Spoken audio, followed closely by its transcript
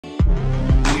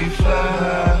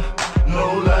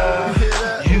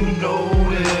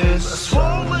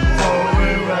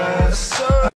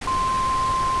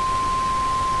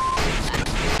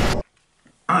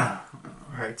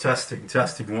Testing,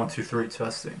 testing, 1, 2, 3,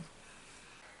 testing.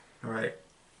 Alright.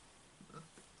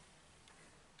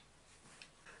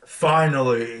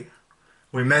 Finally,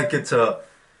 we make it to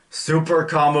Super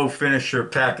Combo Finisher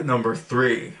Pack number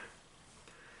 3.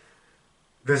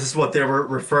 This is what they were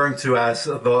referring to as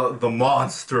the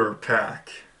Monster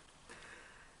Pack.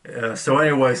 So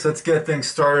anyways, let's get things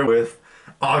started with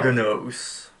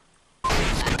Aganos.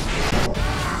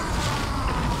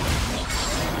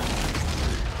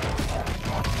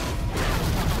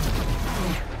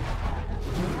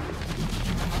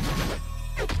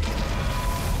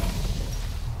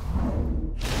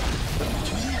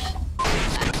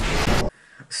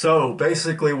 So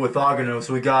basically with Aganos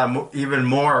we got even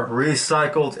more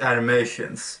recycled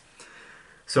animations.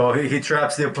 So he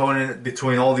traps the opponent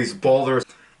between all these boulders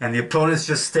and the opponent's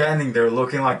just standing there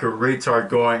looking like a retard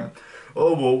going,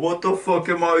 "Oh well, what the fuck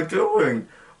am I doing?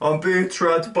 I'm being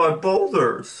trapped by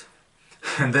boulders."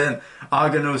 And then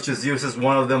Aganos just uses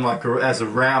one of them like as a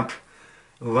ramp,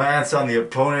 lands on the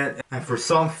opponent, and for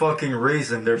some fucking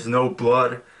reason there's no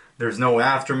blood. There's no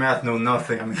aftermath, no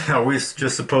nothing. I mean, are we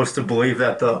just supposed to believe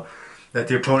that the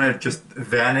opponent just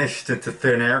vanished into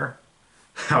thin air?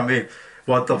 I mean,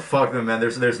 what the fuck, man?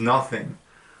 There's nothing.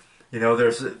 You know,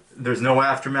 there's no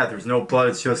aftermath. There's no blood.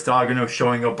 It's just Agano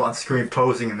showing up on screen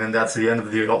posing, and then that's the end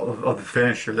of the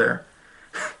finisher there.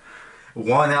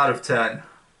 1 out of 10.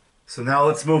 So now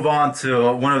let's move on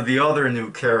to one of the other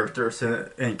new characters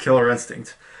in Killer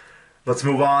Instinct. Let's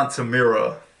move on to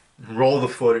Mira. Roll the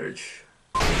footage.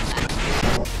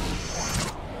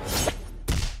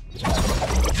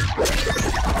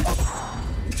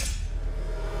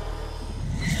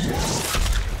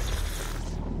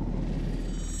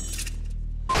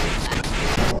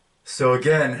 So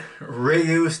again,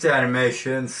 reused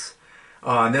animations.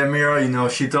 And then Mira, you know,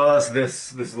 she does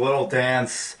this little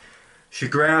dance. She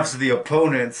grabs the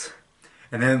opponent,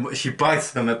 and then she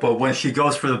bites them. But when she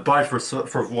goes for the bite,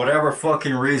 for whatever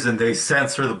fucking reason, they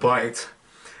censor the bite,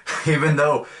 even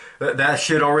though that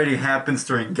shit already happens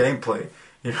during gameplay.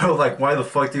 You know, like why the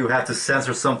fuck do you have to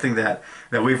censor something that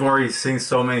we've already seen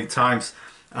so many times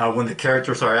when the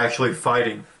characters are actually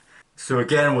fighting? So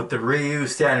again, with the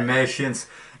reused animations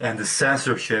and the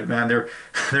censorship, man,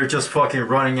 they're just fucking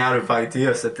running out of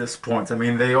ideas at this point. I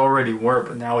mean, they already were,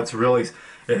 but now it's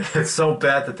so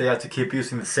bad that they have to keep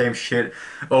using the same shit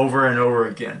over and over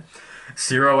again.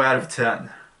 0 out of 10.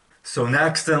 So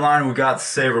next in line we got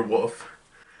Saberwolf.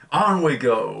 On we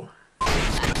go.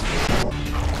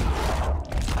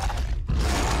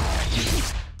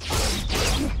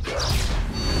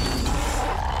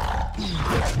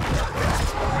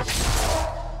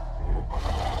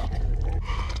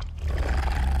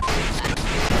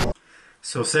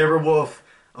 So Saberwolf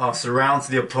surrounds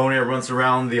the opponent, runs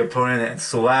around the opponent and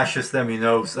slashes them, you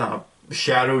know,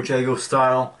 Shadow Jago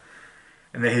style.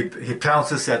 And then he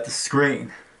pounces at the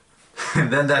screen.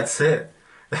 And then that's it.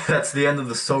 That's the end of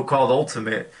the so-called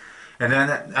ultimate. And then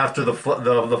after the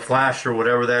flash or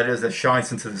whatever that is that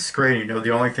shines into the screen, you know,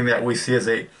 the only thing that we see is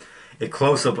a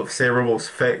close-up of Saberwolf's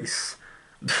face.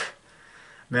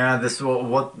 Man,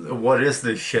 what is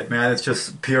this shit, man? It's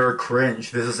just pure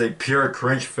cringe. This is a pure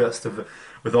cringe fest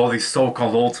with all these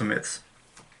so-called ultimates.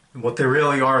 What they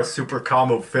really are is super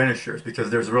combo finishers, because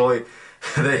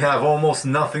they have almost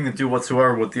nothing to do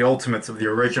whatsoever with the ultimates of the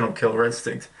original Killer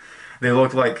Instinct. They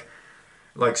look like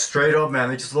straight up, man,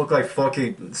 they just look like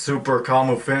fucking super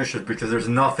combo finishers because there's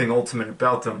nothing ultimate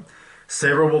about them.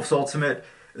 Saberwolf's ultimate,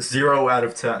 0 out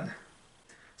of 10.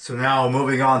 So now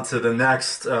moving on to the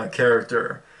next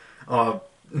character,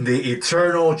 the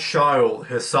Eternal Child,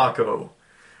 Hisako.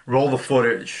 Roll the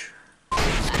footage.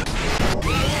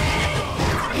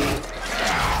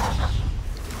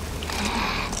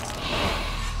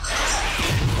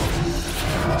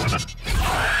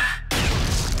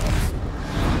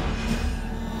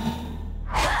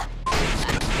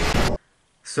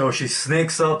 So she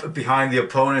sneaks up behind the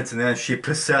opponents and then she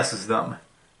possesses them.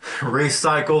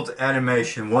 Recycled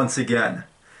animation once again.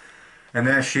 And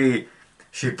then she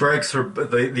breaks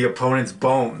the opponent's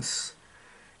bones.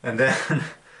 And then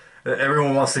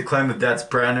everyone wants to claim that that's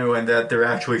brand new and that they're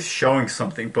actually showing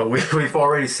something. But we've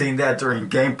already seen that during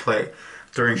gameplay,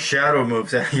 during shadow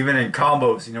moves, and even in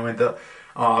combos, you know, in the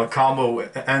combo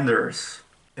enders.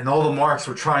 And all the marks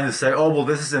were trying to say, oh, well,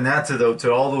 this is an antidote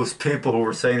to all those people who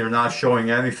were saying they're not showing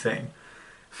anything.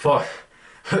 Fuck.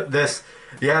 This,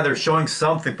 yeah, they're showing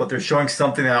something, but they're showing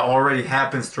something that already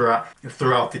happens throughout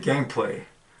the gameplay.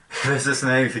 This isn't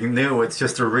anything new, it's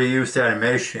just a reused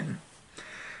animation.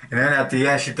 And then at the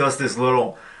end, she does this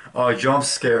little jump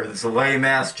scare, this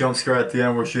lame-ass jump scare at the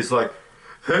end where she's like,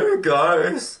 hey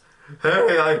guys,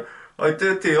 hey, I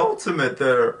did the ultimate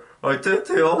there. I did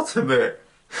the ultimate.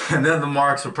 And then the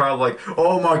marks were probably like,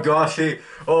 oh my gosh,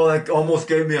 that almost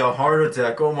gave me a heart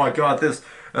attack. Oh my god, this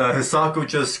Hisako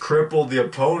just crippled the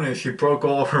opponent. She broke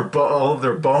all of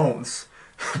their bones.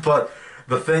 But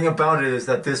the thing about it is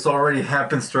that this already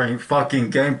happens during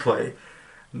fucking gameplay.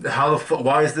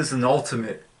 Why is this an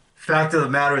ultimate? Fact of the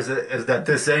matter is that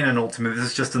this ain't an ultimate. This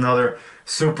is just another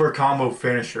super combo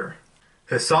finisher.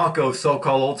 Hisako's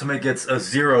so-called ultimate gets a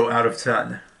 0 out of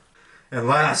 10. And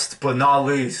last but not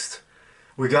least,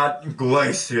 we got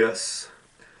Glacius.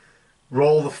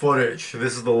 Roll the footage.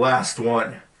 This is the last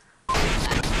one.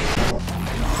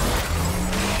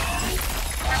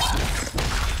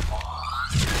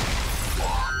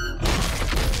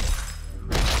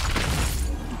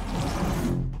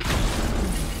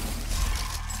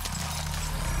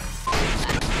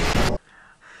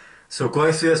 So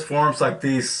Glacius forms like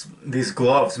these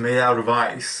gloves made out of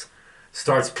ice.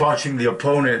 Starts punching the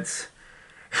opponent.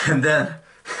 And then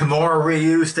more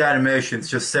reused animations,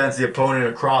 just sends the opponent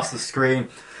across the screen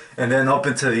and then up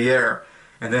into the air.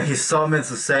 And then he summons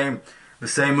the same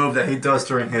move that he does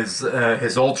during his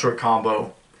ultra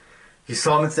combo. He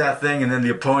summons that thing and then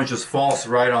the opponent just falls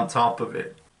right on top of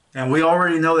it. And we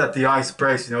already know that the ice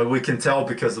breaks, we can tell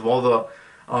because of all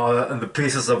the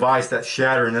pieces of ice that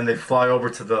shatter and then they fly over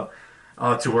to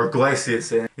where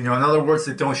Glacius is. In other words,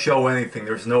 they don't show anything.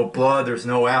 There's no blood, there's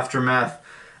no aftermath,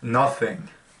 nothing.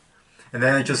 And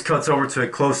then it just cuts over to a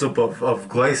close-up of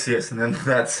Glacius, and then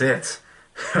that's it.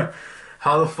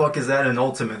 How the fuck is that an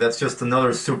ultimate? That's just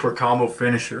another super combo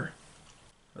finisher.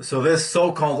 So this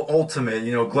so-called ultimate,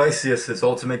 Glacius'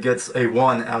 ultimate gets a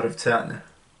 1 out of 10.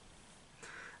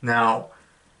 Now,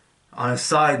 on a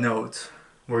side note,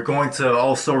 we're going to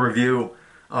also review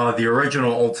the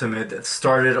original ultimate that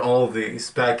started all of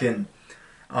these back in,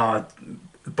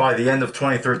 by the end of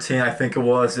 2013, I think it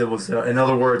was. It was, in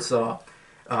other words,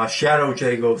 Shadow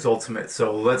Jago's ultimate.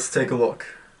 So let's take a look.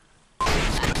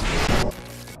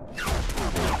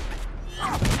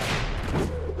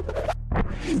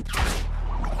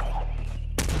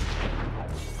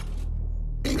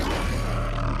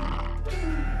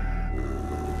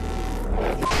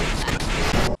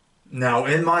 Now,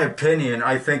 in my opinion,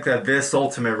 I think that this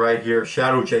ultimate right here,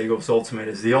 Shadow Jago's ultimate,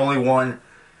 is the only one,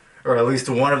 or at least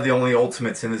one of the only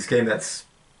ultimates in this game that's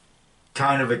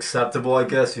kind of acceptable, I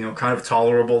guess, kind of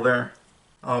tolerable there.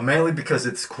 Mainly because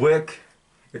it's quick,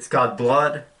 it's got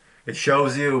blood, it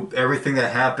shows you everything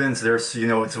that happens,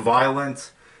 it's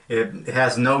violent, it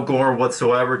has no gore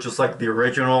whatsoever, just like the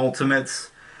original ultimates.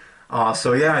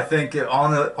 So yeah, I think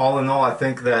all in all, I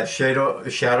think that Shadow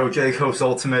Jago's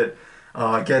ultimate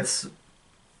gets,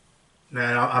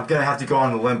 man, I'm gonna have to go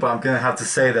on the limb, but I'm gonna have to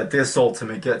say that this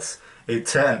ultimate gets a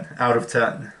 10 out of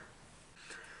 10.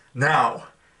 Now,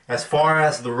 as far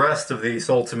as the rest of these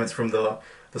ultimates from the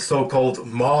so-called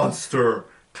monster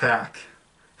pack,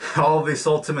 all of these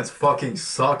ultimates fucking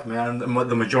suck, man. The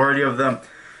majority of them,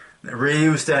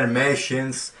 reused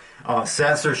animations,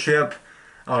 censorship,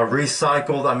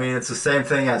 recycled. I mean, it's the same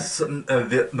thing as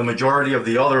the majority of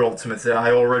the other ultimates that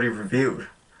I already reviewed.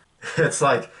 It's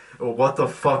like, what the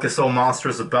fuck is so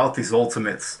monstrous about these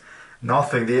ultimates?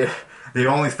 Nothing. The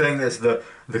only thing is the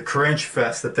cringe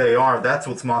fest that they are. That's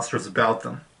what's monstrous about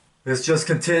them. This just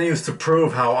continues to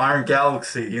prove how Iron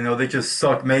Galaxy, they just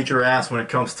suck major ass when it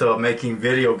comes to making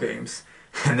video games.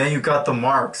 And then you got the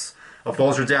marks of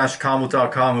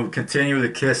ultra-combo.com who continue to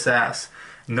kiss ass.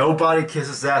 Nobody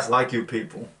kisses ass like you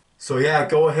people. So yeah,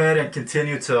 go ahead and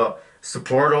continue to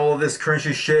support all of this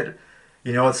cringy shit.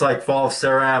 It's like Fall of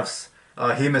Seraphs,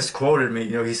 he misquoted me.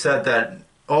 He said that,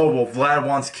 oh, well, Vlad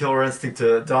wants Killer Instinct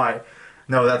to die.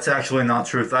 No, that's actually not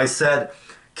truth. I said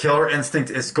Killer Instinct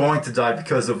is going to die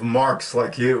because of marks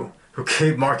like you, who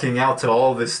keep marking out to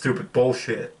all this stupid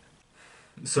bullshit.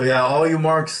 So yeah, all you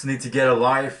marks need to get a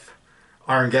life.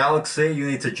 Iron Galaxy, you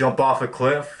need to jump off a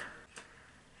cliff.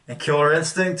 And Killer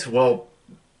Instinct, well,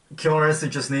 Killer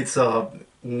Instinct just needs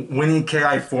we need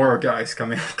KI4, guys.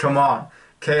 Come on.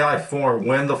 KI4,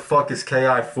 when the fuck is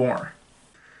KI4?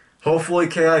 Hopefully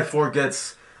KI4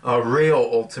 gets real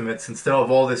ultimates instead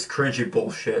of all this cringy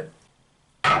bullshit.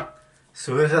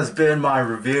 So this has been my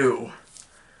review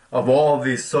of all of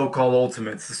these so-called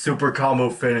ultimates, the super combo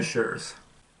finishers.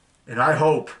 And I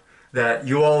hope that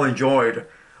you all enjoyed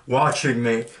watching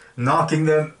me knocking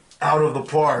them out of the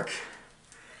park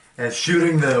and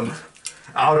shooting them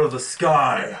out of the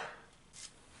sky.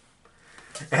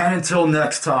 And until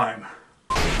next time.